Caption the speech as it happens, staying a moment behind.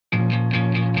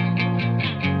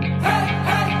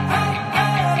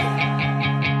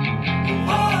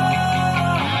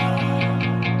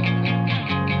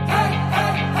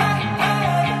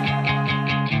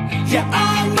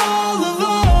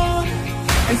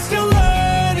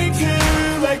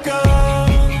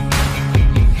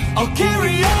I'll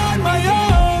carry on my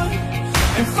own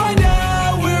and find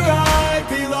out where I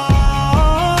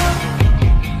belong.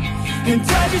 And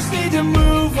I just need to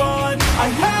move on. I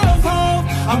have hope,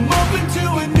 I'm open to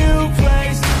a new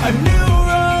place, a new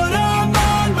road. I'm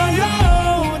on my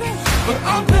own, but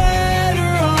I'm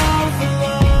better off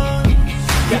alone.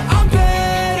 Yeah, I'm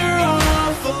better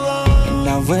off alone. And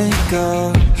I wake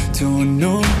up to a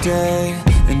new day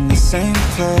in the same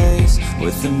place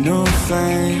with a new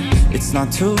flame. It's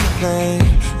not too late,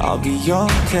 I'll be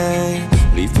okay.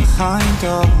 Leave behind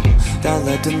all that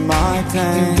led to my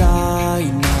pain. And I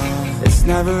know it's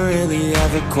never really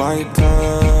ever quite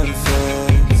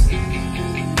perfect,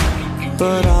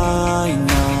 but I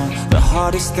know the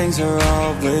hardest things are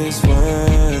always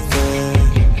worth